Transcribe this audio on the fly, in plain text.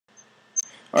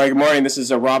All right, good morning. This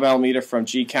is Rob Almeida from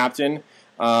gCaptain.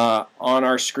 On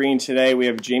our screen today, we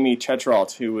have Jaime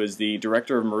Tetrault, who is the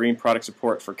Director of Marine Product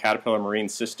Support for Caterpillar Marine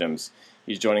Systems.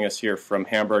 He's joining us here from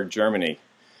Hamburg, Germany.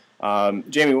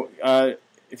 Jaime,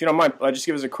 if you don't mind, just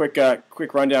give us a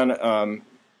quick rundown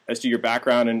as to your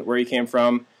background and where you came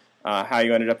from, how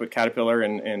you ended up with Caterpillar,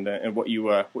 and what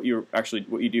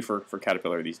you do for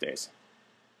Caterpillar these days.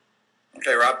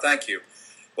 Okay, Rob, thank you.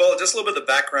 Well, just a little bit of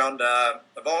the background.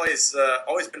 I've always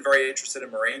been very interested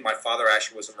in marine. My father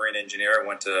actually was a marine engineer. I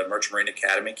went to Merchant Marine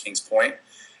Academy, Kings Point.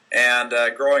 And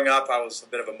growing up, I was a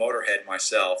bit of a motorhead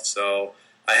myself. So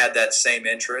I had that same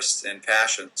interest and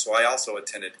passion. So I also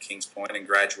attended Kings Point and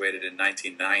graduated in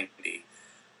 1990.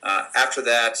 After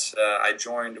that, I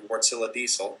joined Wärtsilä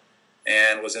Diesel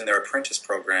and was in their apprentice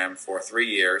program for 3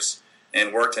 years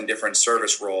and worked in different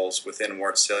service roles within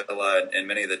Wärtsilä and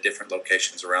many of the different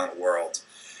locations around the world.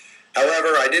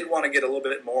 However, I did want to get a little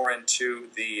bit more into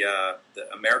the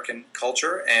American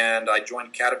culture, and I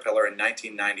joined Caterpillar in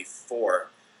 1994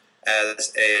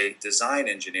 as a design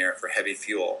engineer for heavy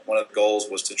fuel. One of the goals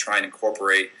was to try and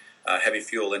incorporate heavy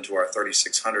fuel into our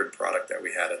 3600 product that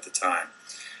we had at the time.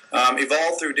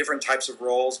 Evolved through different types of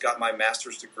roles, got my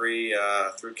master's degree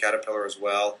through Caterpillar as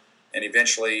well, and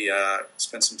eventually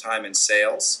spent some time in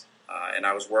sales, and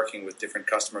I was working with different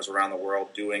customers around the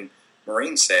world doing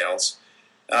marine sales.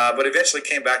 But eventually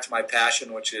came back to my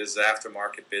passion, which is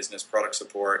aftermarket business, product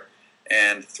support.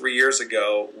 And 3 years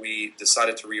ago, we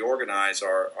decided to reorganize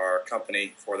our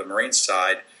company for the marine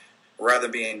side. Rather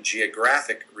than being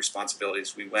geographic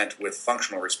responsibilities, we went with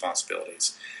functional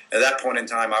responsibilities. At that point in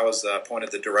time, I was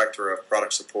appointed the director of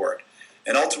product support.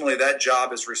 And ultimately, that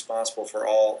job is responsible for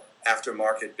all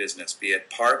aftermarket business, be it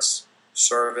parts,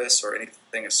 service, or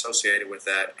anything associated with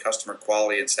that, customer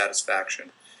quality and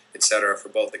satisfaction, etc., for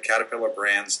both the Caterpillar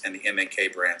brands and the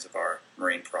MAK brands of our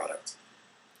marine product.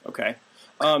 Okay.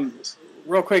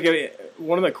 Real quick,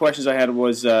 one of the questions I had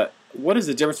was, what is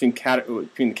the difference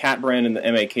between the Cat brand and the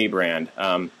MAK brand?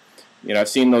 I've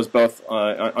seen those both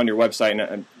on your website,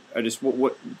 and I just,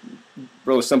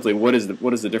 really simply, what is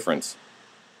the difference?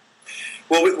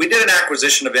 Well, we did an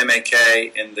acquisition of MAK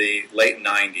in the late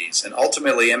 90s, and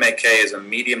ultimately MAK is a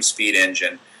medium-speed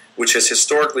engine which has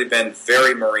historically been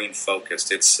very marine-focused.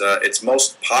 It's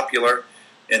most popular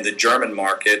in the German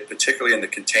market, particularly in the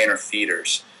container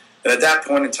feeders. And at that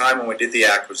point in time when we did the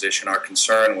acquisition, our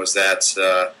concern was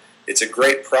that it's a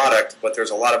great product, but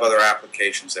there's a lot of other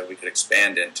applications that we could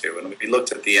expand into. And we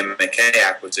looked at the MAK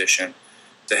acquisition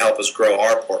to help us grow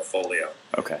our portfolio.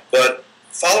 Okay. But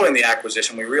following the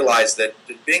acquisition, we realized that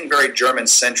being very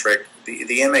German-centric,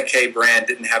 the MAK brand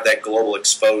didn't have that global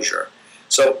exposure.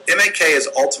 So MAK is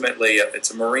ultimately,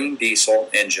 it's a marine diesel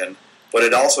engine, but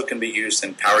it also can be used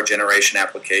in power generation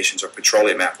applications or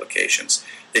petroleum applications.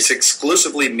 It's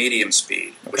exclusively medium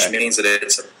speed, which means that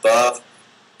it's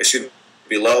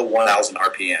below 1,000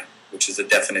 RPM, which is the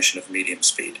definition of medium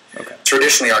speed. Okay.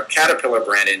 Traditionally, our Caterpillar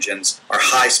brand engines are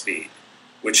high speed,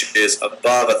 which is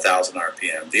above 1,000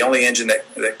 RPM. The only engine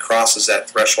that crosses that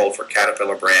threshold for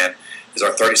Caterpillar brand is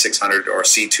our 3600 or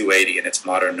C280 in its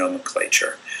modern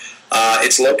nomenclature.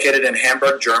 It's located in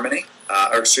Hamburg, Germany,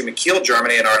 Kiel,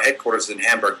 Germany, and our headquarters is in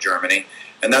Hamburg, Germany.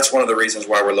 And that's one of the reasons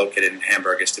why we're located in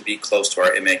Hamburg, is to be close to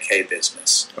our MAK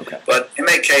business. Okay. But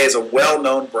MAK is a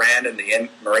well-known brand in the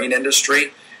marine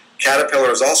industry. Caterpillar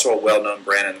is also a well-known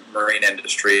brand in the marine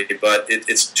industry, but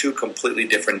it's two completely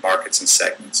different markets and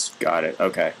segments. Got it.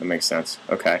 Okay, that makes sense.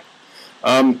 Okay.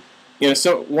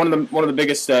 So one of the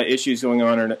biggest issues going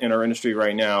on in our industry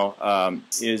right now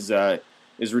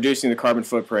is reducing the carbon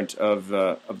footprint of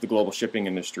the global shipping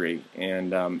industry.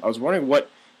 And I was wondering what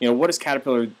is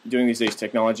Caterpillar doing these days,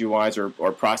 technology-wise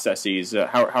or processes?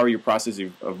 How are your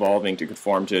processes evolving to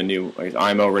conform to new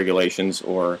IMO regulations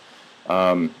or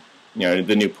the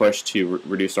new push to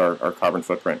reduce our carbon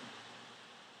footprint?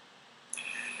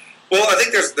 Well, I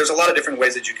think there's a lot of different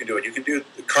ways that you can do it. You can do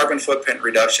the carbon footprint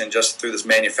reduction just through this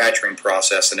manufacturing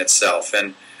process in itself,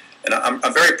 and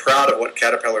I'm very proud of what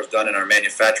Caterpillar has done in our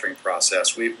manufacturing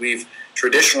process. We've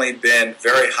traditionally been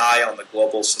very high on the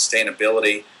global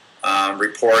sustainability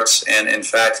reports, and in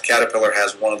fact, Caterpillar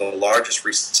has one of the largest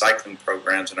recycling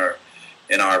programs in our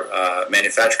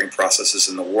manufacturing processes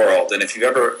in the world. And if you've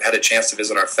ever had a chance to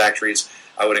visit our factories,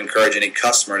 I would encourage any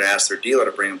customer to ask their dealer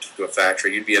to bring them to a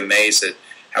factory. You'd be amazed at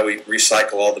how we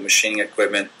recycle all the machining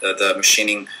equipment, the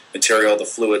machining material, the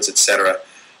fluids, etc.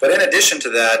 But in addition to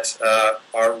that,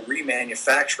 our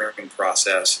remanufacturing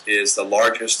process is the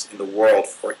largest in the world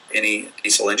for any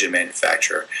diesel engine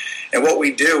manufacturer. And what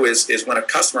we do is when a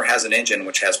customer has an engine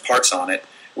which has parts on it,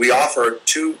 we offer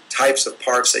two types of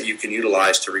parts that you can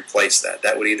utilize to replace that.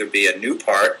 That would either be a new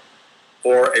part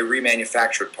or a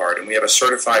remanufactured part. And we have a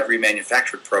certified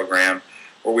remanufactured program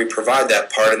where we provide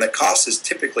that part, and the cost is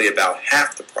typically about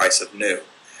half the price of new.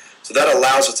 So that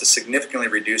allows us to significantly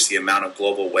reduce the amount of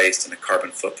global waste and the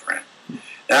carbon footprint.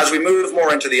 Now, as we move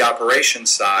more into the operations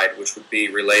side, which would be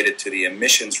related to the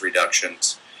emissions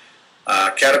reductions,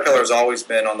 Caterpillar has always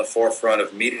been on the forefront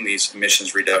of meeting these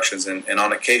emissions reductions and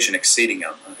on occasion exceeding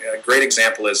them. A great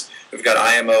example is we've got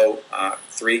IMO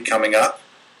 3 coming up.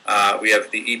 We have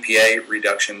the EPA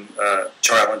reduction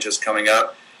challenges coming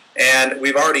up. And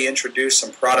we've already introduced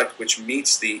some product which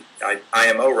meets the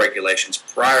IMO regulations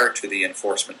prior to the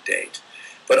enforcement date.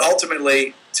 But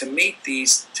ultimately, to meet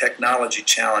these technology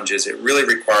challenges, it really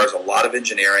requires a lot of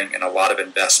engineering and a lot of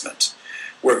investment.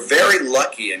 We're very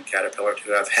lucky in Caterpillar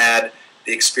to have had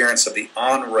the experience of the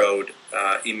on-road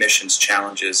emissions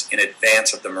challenges in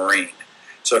advance of the marine.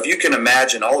 So if you can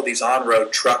imagine all of these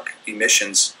on-road truck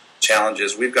emissions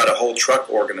challenges, we've got a whole truck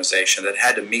organization that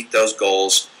had to meet those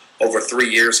goals over 3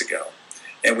 years ago.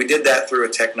 And we did that through a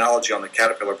technology on the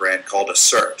Caterpillar brand called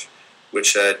Assert,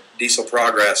 which Diesel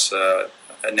Progress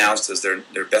announced as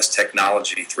their best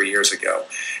technology 3 years ago.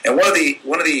 And one of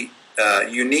the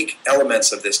unique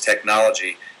elements of this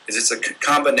technology is it's a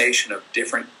combination of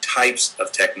different types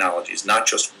of technologies, not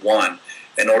just one,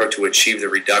 in order to achieve the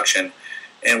reduction.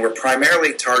 And we're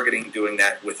primarily targeting doing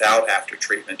that without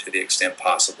after-treatment to the extent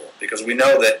possible, because we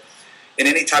know that in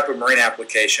any type of marine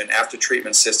application,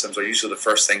 after-treatment systems are usually the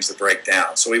first things to break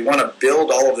down. So we want to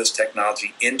build all of this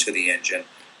technology into the engine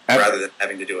rather than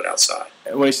having to do it outside.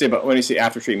 When you say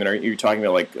after-treatment, are you talking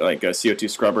about like CO2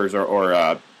 scrubbers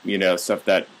or stuff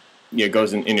that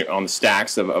goes in on the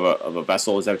stacks of a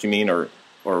vessel? Is that what you mean, or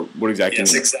what exactly?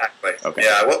 Yes, exactly. Okay.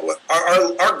 Yeah.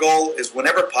 Our goal is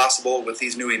whenever possible with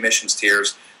these new emissions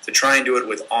tiers to try and do it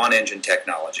with on-engine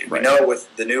technology. Right. We know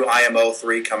with the new IMO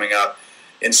 3 coming up,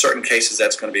 in certain cases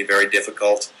that's going to be very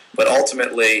difficult, but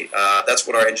ultimately that's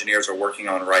what our engineers are working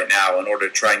on right now in order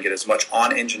to try and get as much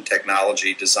on-engine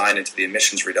technology designed into the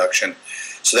emissions reduction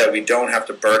so that we don't have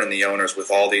to burden the owners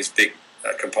with all these big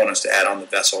components to add on the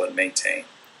vessel and maintain.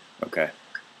 Okay,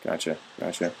 gotcha.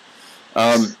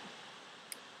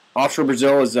 Offshore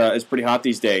Brazil is pretty hot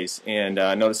these days, and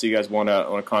I noticed that you guys won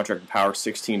a contract to power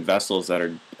 16 vessels that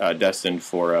are destined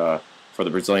for the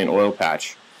Brazilian oil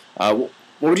patch.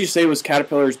 What would you say was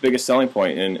Caterpillar's biggest selling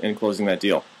point in closing that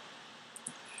deal?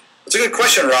 It's a good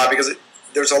question, Rob, because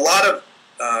there's a lot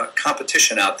of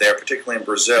competition out there, particularly in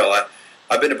Brazil.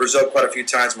 I've been to Brazil quite a few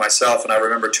times myself, and I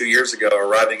remember 2 years ago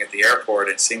arriving at the airport,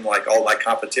 it seemed like all my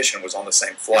competition was on the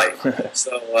same flight.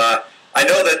 So I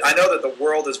know that the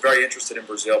world is very interested in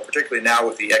Brazil, particularly now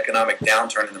with the economic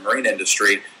downturn in the marine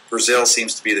industry. Brazil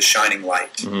seems to be the shining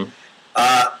light. Mm-hmm.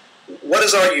 What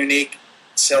is our unique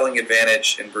selling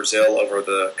advantage in Brazil over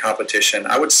the competition?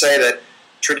 I would say that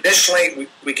traditionally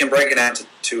we can break it down to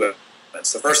two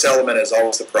elements. The first element is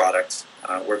always the product.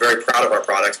 We're very proud of our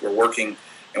products. We're working,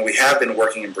 and we have been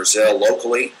working in Brazil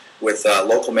locally with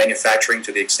local manufacturing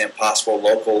to the extent possible,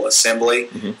 local assembly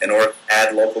in order to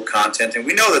add local content. And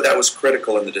we know that was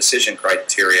critical in the decision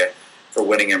criteria for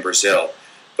winning in Brazil.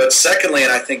 But secondly,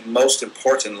 and I think most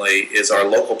importantly, is our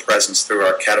local presence through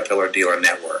our Caterpillar dealer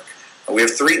network. We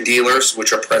have 3 dealers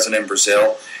which are present in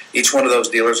Brazil. Each one of those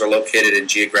dealers are located in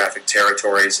geographic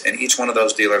territories, and each one of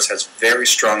those dealers has very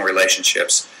strong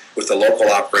relationships with the local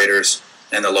operators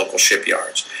and the local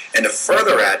shipyards. And to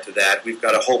further add to that, we've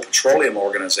got a whole petroleum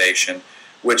organization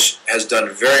which has done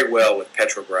very well with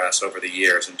Petrobras over the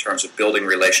years in terms of building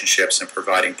relationships and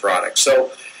providing products.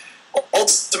 So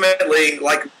ultimately,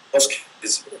 like most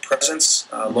cases, presence,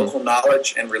 local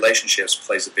knowledge, and relationships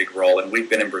plays a big role, and we've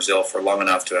been in Brazil for long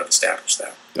enough to have established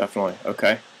that. Definitely.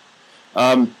 Okay.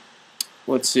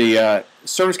 Let's see.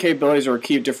 Service capabilities are a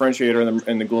key differentiator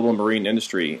in the global marine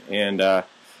industry, and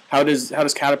how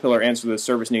does Caterpillar answer the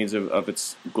service needs of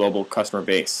its global customer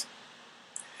base?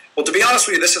 Well, to be honest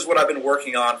with you, this is what I've been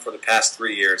working on for the past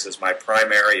 3 years as my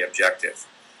primary objective.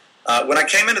 When I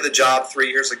came into the job 3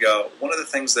 years ago, one of the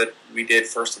things that we did,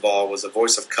 first of all, was a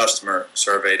voice of customer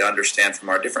survey to understand from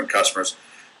our different customers,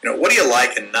 what do you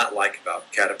like and not like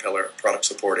about Caterpillar product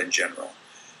support in general?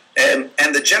 And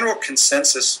the general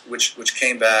consensus which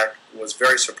came back was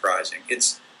very surprising.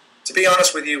 To be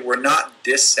honest with you, we're not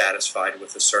dissatisfied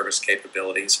with the service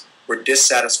capabilities. We're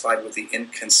dissatisfied with the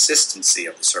inconsistency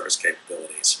of the service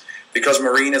capabilities. Because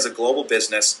marine is a global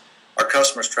business, our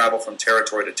customers travel from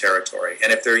territory to territory.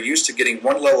 And if they're used to getting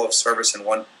one level of service in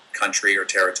one country or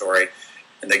territory,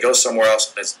 and they go somewhere else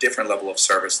that's a different level of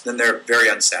service, then they're very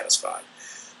unsatisfied.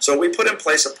 So we put in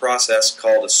place a process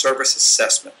called a service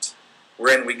assessment,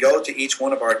 wherein we go to each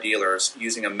one of our dealers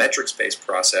using a metrics-based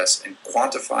process and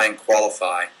quantify and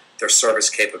qualify their service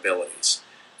capabilities.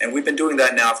 And we've been doing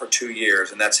that now for 2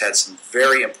 years, and that's had some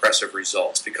very impressive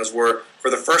results because we're, for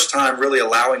the first time, really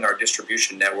allowing our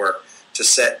distribution network to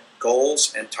set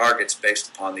goals and targets based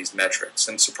upon these metrics.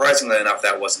 And surprisingly enough,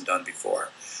 that wasn't done before.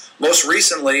 Most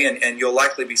recently, and you'll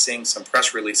likely be seeing some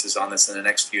press releases on this in the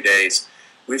next few days,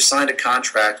 we've signed a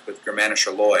contract with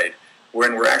Germanischer-Lloyd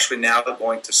wherein we're actually now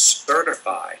going to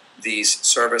certify these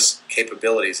service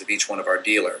capabilities of each one of our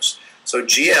dealers. So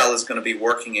GL is going to be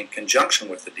working in conjunction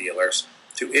with the dealers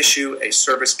to issue a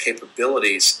service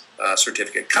capabilities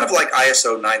certificate, kind of like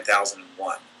ISO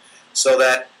 9001, so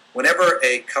that whenever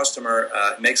a customer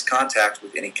makes contact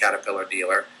with any Caterpillar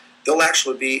dealer, there'll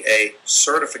actually be a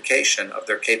certification of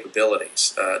their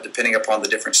capabilities, depending upon the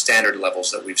different standard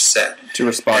levels that we've set. To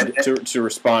respond to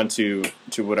respond to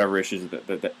whatever issues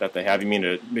that they have. You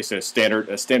mean basically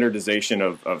a standardization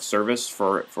of service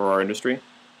for our industry?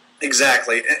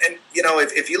 Exactly. And you know,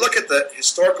 if you look at the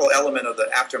historical element of the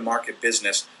aftermarket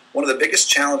business, one of the biggest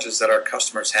challenges that our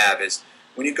customers have is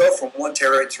when you go from one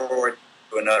territory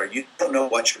to another, you don't know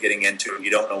what you're getting into and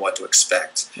you don't know what to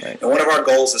expect. Right. And one of our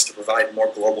goals is to provide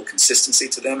more global consistency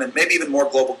to them and maybe even more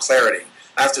global clarity.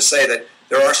 I have to say that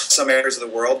there are some areas of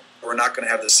the world where we're not going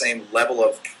to have the same level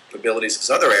of capabilities as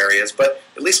other areas, but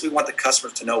at least we want the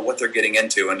customers to know what they're getting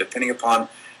into, and depending upon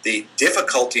the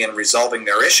difficulty in resolving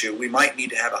their issue, we might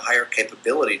need to have a higher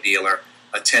capability dealer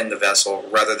attend the vessel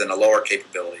rather than a lower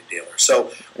capability dealer.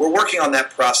 So we're working on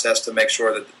that process to make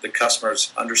sure that the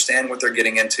customers understand what they're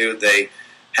getting into, they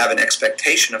have an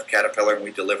expectation of Caterpillar, and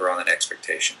we deliver on that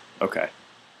expectation. Okay.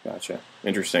 Gotcha.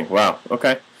 Interesting. Wow.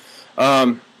 Okay.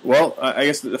 Well, I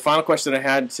guess the final question I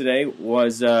had today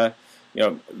was,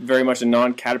 very much a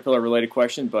non-Caterpillar related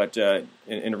question, but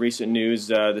in recent news,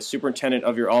 the superintendent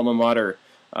of your alma mater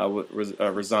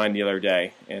resigned the other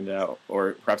day, and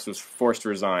or perhaps was forced to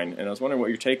resign. And I was wondering what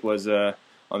your take was on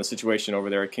the situation over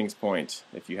there at Kings Point.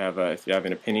 If you have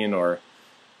an opinion or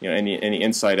any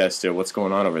insight as to what's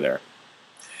going on over there.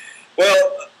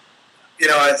 Well,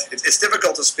 it's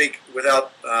difficult to speak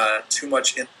without too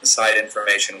much inside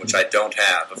information, which I don't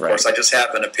have. Of course, I just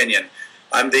have an opinion.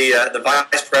 I'm the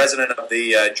vice president of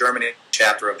the Germany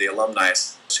chapter of the Alumni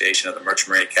Association of the Merchant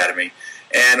Marine Academy.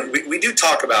 And we do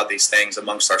talk about these things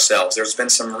amongst ourselves. There's been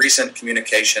some recent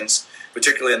communications,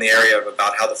 particularly in the area of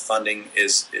about how the funding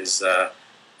is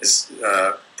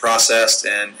processed,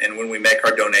 and when we make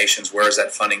our donations, where is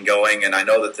that funding going? And I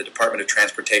know that the Department of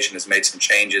Transportation has made some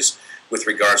changes with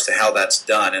regards to how that's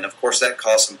done, and of course that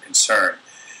caused some concern.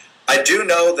 I do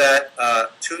know that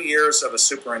 2 years of a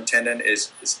superintendent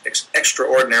is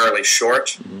extraordinarily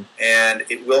short, and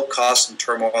it will cause some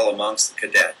turmoil amongst the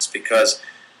cadets because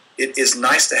it is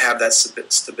nice to have that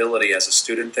stability as a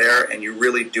student there, and you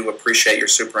really do appreciate your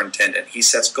superintendent. He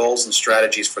sets goals and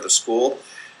strategies for the school,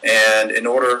 and in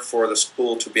order for the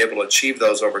school to be able to achieve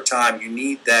those over time, you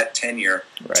need that tenure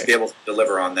to be able to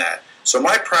deliver on that. So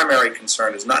my primary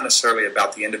concern is not necessarily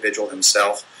about the individual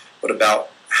himself, but about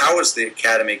how is the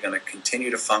Academy going to continue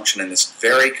to function in this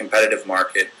very competitive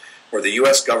market where the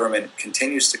U.S. government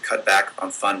continues to cut back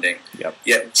on funding,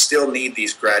 yet still need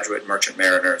these graduate merchant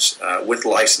mariners with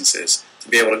licenses to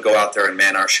be able to go out there and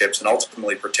man our ships and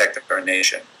ultimately protect our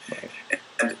nation.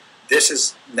 And this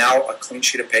is now a clean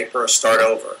sheet of paper, a start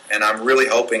over, and I'm really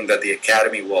hoping that the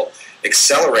Academy will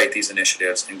accelerate these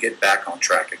initiatives and get back on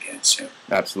track again soon.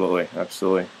 Absolutely.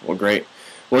 Well, great.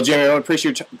 Well, Jaime, I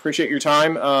appreciate your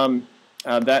time.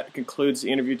 That concludes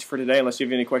the interview for today, unless you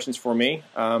have any questions for me.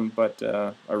 But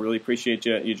I really appreciate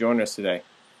you joining us today.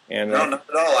 And no, not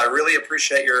at all. I really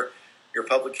appreciate your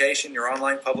publication, your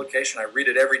online publication. I read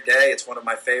it every day. It's one of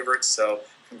my favorites. So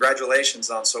congratulations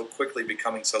on so quickly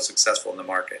becoming so successful in the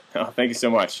market. Oh, thank you so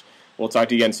much. We'll talk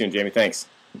to you again soon, Jaime. Thanks.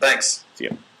 Thanks. See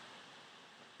you.